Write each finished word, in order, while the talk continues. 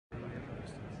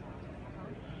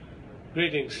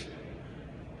Greetings.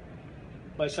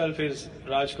 Myself is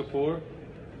Raj Kapoor.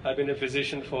 I've been a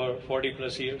physician for 40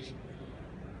 plus years,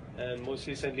 and most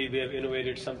recently we have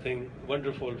innovated something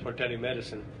wonderful for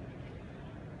telemedicine.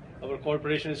 Our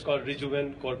corporation is called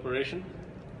Rijuven Corporation.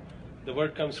 The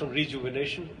word comes from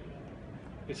rejuvenation.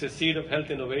 It's a seed of health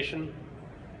innovation,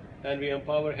 and we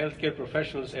empower healthcare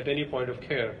professionals at any point of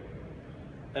care.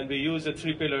 And we use the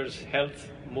three pillars: health,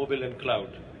 mobile, and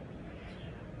cloud.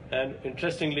 And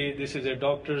interestingly, this is a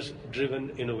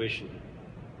doctors-driven innovation.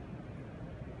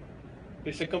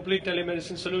 It's a complete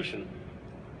telemedicine solution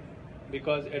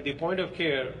because at the point of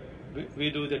care, we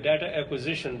do the data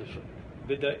acquisition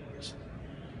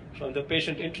from the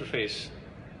patient interface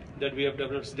that we have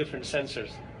developed different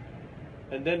sensors.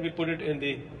 And then we put it in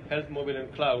the health, mobile,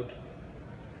 and cloud.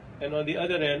 And on the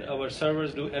other end, our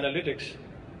servers do analytics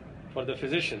for the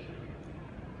physician.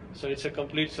 So it's a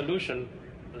complete solution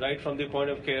right from the point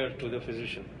of care to the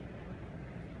physician.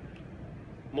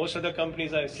 Most of the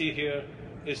companies I see here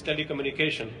is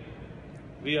telecommunication.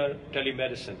 We are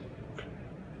telemedicine.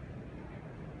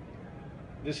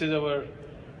 This is our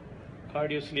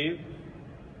CardioSleeve.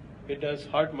 It does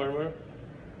heart murmur,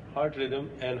 heart rhythm,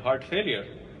 and heart failure.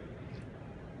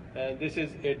 And this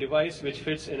is a device which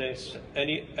fits in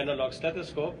any analog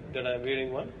stethoscope that I'm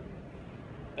wearing one,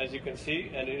 as you can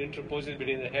see, and it interposes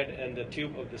between the head and the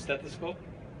tube of the stethoscope.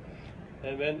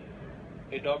 And when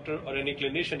a doctor or any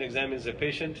clinician examines a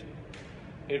patient,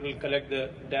 it will collect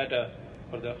the data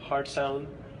for the heart sound,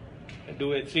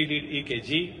 do a 3-lead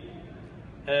EKG,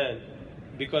 and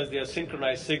because they are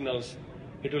synchronized signals,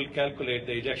 it will calculate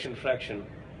the ejection fraction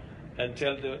and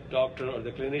tell the doctor or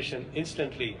the clinician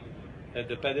instantly that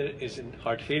the patient is in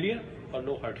heart failure or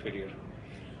no heart failure.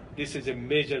 This is a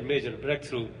major, major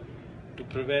breakthrough to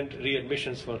prevent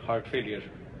readmissions for heart failure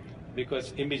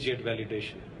because immediate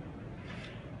validation.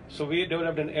 So we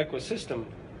developed an ecosystem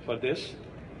for this,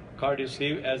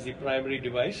 CardioSleeve as the primary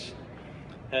device,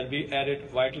 and we added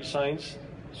vital signs,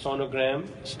 sonogram,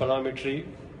 spirometry,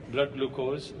 blood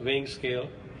glucose, weighing scale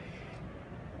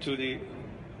to the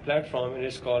platform, and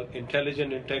it's called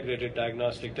Intelligent Integrated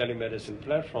Diagnostic Telemedicine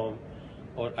Platform,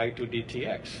 or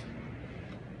i2Dtx.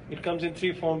 It comes in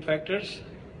 3 form factors.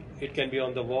 It can be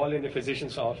on the wall in a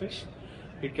physician's office,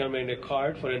 it can be in a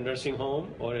cart for a nursing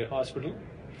home or a hospital,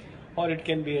 or it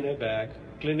can be in a bag,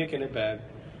 clinic in a bag,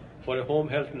 for a home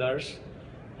health nurse,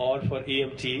 or for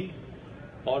EMT,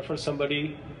 or for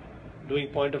somebody doing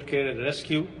point of care and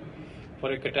rescue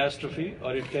for a catastrophe,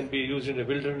 or it can be used in the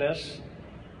wilderness,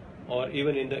 or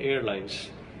even in the airlines.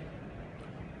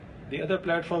 The other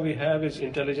platform we have is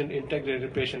Intelligent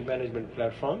Integrated Patient Management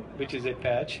Platform, which is a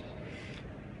patch,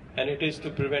 and it is to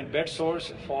prevent bed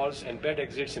sores, falls, and bed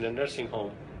exits in a nursing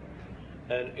home.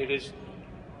 And it is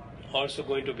also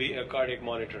going to be a cardiac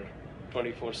monitor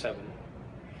 24/7.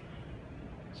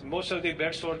 So most of the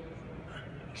bed sore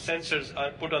sensors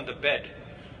are put on the bed.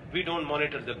 We don't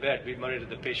monitor the bed, we monitor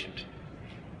the patient.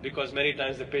 Because many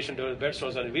times the patient develops bed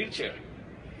sores on a wheelchair.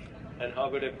 And how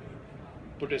would I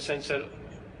put a sensor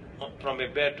from a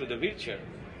bed to the wheelchair?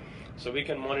 So we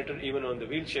can monitor even on the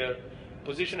wheelchair.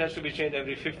 Position has to be changed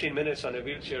every 15 minutes on a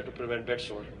wheelchair to prevent bed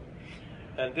sore.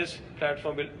 And this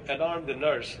platform will alarm the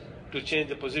nurse to change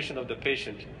the position of the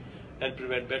patient and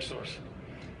prevent bed sores.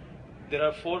 There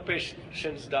are 4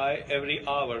 patients die every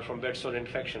hour from bed sore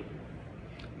infection,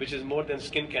 which is more than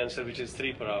skin cancer, which is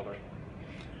 3 per hour.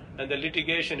 And the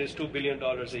litigation is $2 billion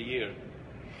a year.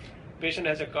 Patient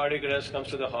has a cardiac arrest, comes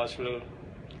to the hospital,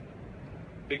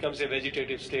 becomes a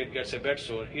vegetative state, gets a bed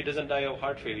sore. He doesn't die of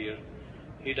heart failure,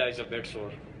 he dies of bed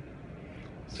sore.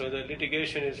 So the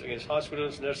litigation is against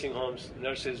hospitals, nursing homes,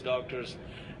 nurses, doctors,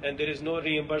 and there is no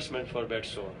reimbursement for bed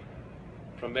sore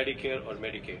from Medicare or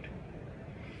Medicaid.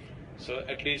 So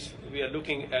at least we are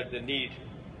looking at the need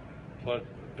for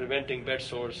preventing bed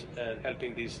sores and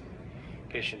helping these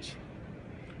patients.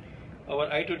 Our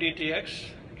i2Dtx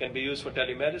can be used for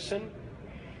telemedicine.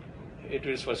 It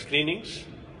is for screenings,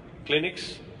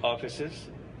 clinics, offices,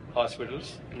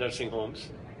 hospitals, nursing homes,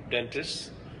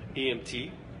 dentists,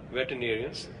 EMT,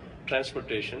 veterinarians,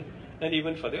 transportation, and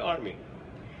even for the army.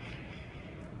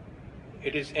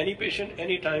 It is any patient,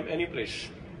 anytime, any place.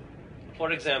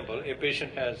 For example, a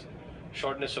patient has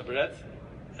shortness of breath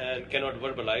and cannot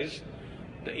verbalize.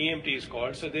 The EMT is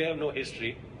called, so they have no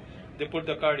history. They put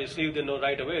the CardioSleeve, they know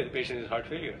right away the patient is heart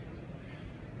failure.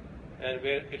 And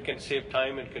where it can save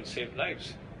time and can save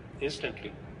lives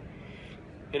instantly.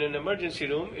 In an emergency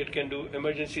room, it can do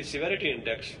emergency severity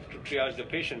index to triage the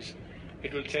patients.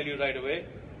 It will tell you right away.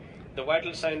 The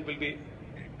vital sign will be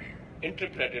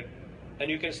interpreted, and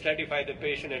you can stratify the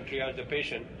patient and triage the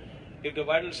patient. If the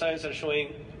vital signs are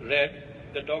showing red,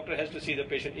 the doctor has to see the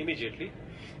patient immediately.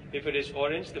 If it is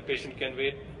orange, the patient can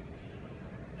wait.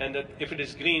 And if it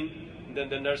is green, then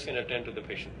the nurse can attend to the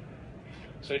patient.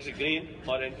 So it's a green,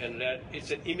 orange, and red.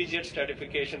 It's an immediate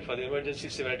stratification for the emergency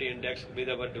severity index with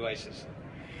our devices.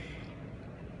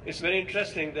 It's very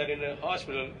interesting that in a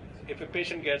hospital, if a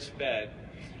patient gets bad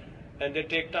and they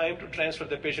take time to transfer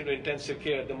the patient to intensive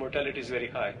care, the mortality is very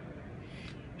high.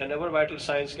 And our vital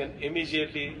signs can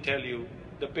immediately tell you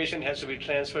the patient has to be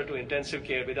transferred to intensive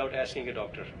care without asking a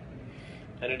doctor.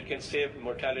 And it can save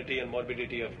mortality and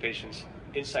morbidity of patients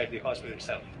inside the hospital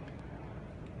itself.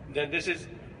 Then this is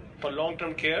for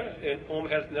long-term care. A home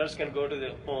health nurse can go to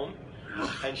the home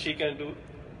and she can do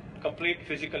complete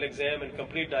physical exam and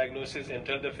complete diagnosis and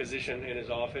tell the physician in his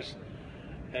office,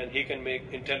 and he can make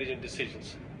intelligent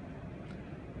decisions.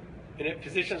 In a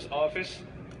physician's office,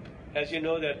 as you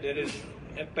know, that there is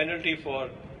a penalty for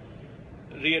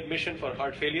readmission for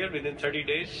heart failure within 30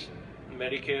 days.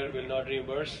 Medicare will not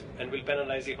reimburse and will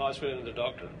penalize the hospital and the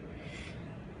doctor.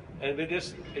 And with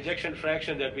this ejection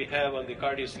fraction that we have on the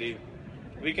CardioSleeve,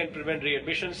 we can prevent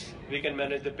readmissions, we can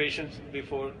manage the patients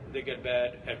before they get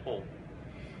bad at home.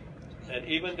 And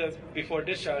even before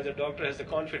discharge, the doctor has the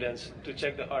confidence to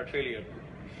check the heart failure.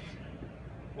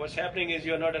 What's happening is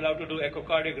you're not allowed to do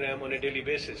echocardiogram on a daily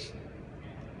basis.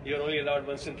 You're only allowed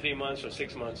once in 3 months or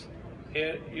 6 months.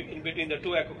 Here, in between the 2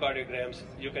 echocardiograms,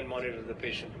 you can monitor the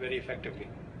patient very effectively.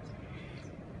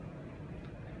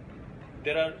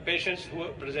 There are patients who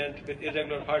present with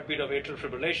irregular heartbeat of atrial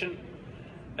fibrillation,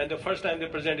 and the first time they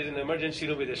present is in the emergency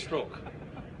room with a stroke,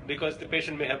 because the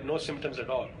patient may have no symptoms at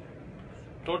all,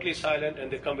 totally silent,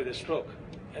 and they come with a stroke.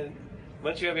 And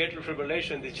once you have atrial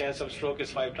fibrillation, the chance of stroke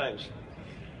is 5 times.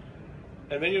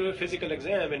 And when you do a physical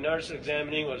exam, a nurse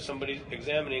examining or somebody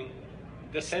examining,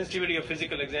 the sensitivity of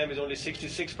physical exam is only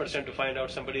 66% to find out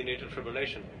somebody in atrial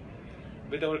fibrillation.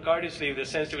 With our CardioSleeve, the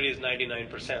sensitivity is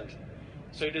 99%.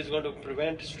 So it is going to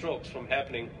prevent strokes from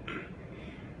happening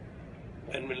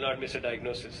and will not miss a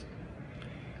diagnosis.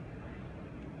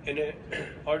 In an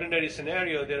ordinary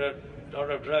scenario, there are a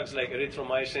lot of drugs like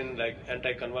erythromycin, like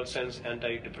anticonvulsants,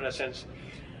 antidepressants.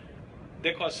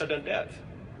 They cause sudden death.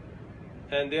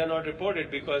 And they are not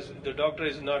reported because the doctor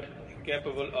is not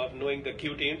capable of knowing the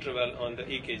QT interval on the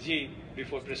EKG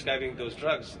before prescribing those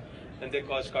drugs, and they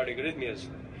cause cardiac arrhythmias.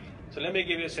 So let me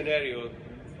give you a scenario.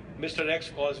 Mr. X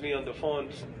calls me on the phone,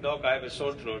 "Doc, I have a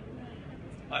sore throat."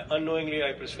 Unknowingly,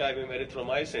 I prescribe him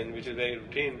erythromycin, which is very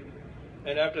routine,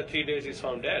 and after 3 days he's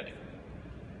found dead.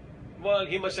 Well,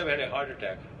 he must have had a heart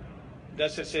attack.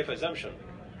 That's a safe assumption.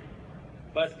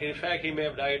 But in fact, he may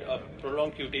have died of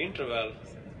prolonged QT interval,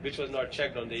 which was not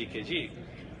checked on the EKG.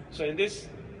 So in this,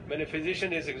 when a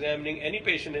physician is examining any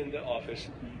patient in the office,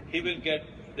 he will get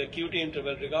the QT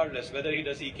interval regardless whether he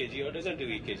does EKG or doesn't do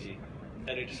EKG,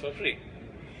 and it is for free.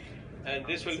 And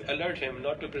this will alert him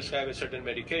not to prescribe a certain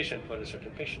medication for a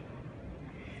certain patient.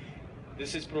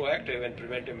 This is proactive and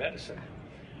preventive medicine.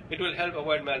 It will help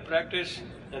avoid malpractice,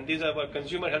 and these are our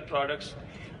consumer health products.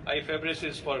 iFebris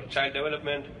is for child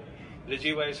development,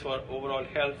 Rijuven is for overall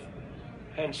health,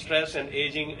 and stress and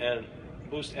aging and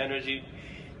boost energy.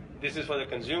 This is for the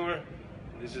consumer,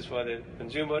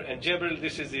 and Jabril,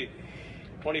 this is the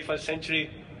 21st century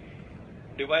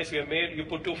device we have made. You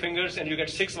put 2 fingers and you get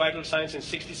 6 vital signs in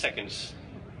 60 seconds.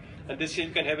 And this you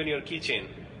can have in your keychain.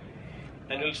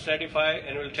 And it will stratify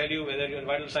and it will tell you whether your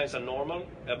vital signs are normal,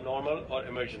 abnormal, or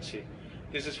emergency.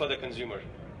 This is for the consumer.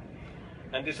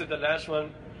 And this is the last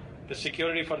one, the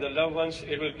security for the loved ones.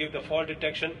 It will give the fall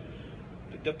detection.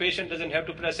 The patient doesn't have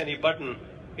to press any button.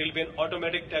 It will be an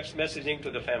automatic text messaging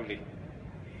to the family.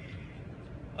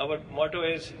 Our motto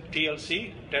is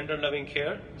TLC, tender loving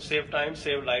care, save time,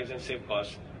 save lives, and save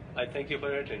costs. I thank you for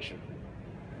your attention.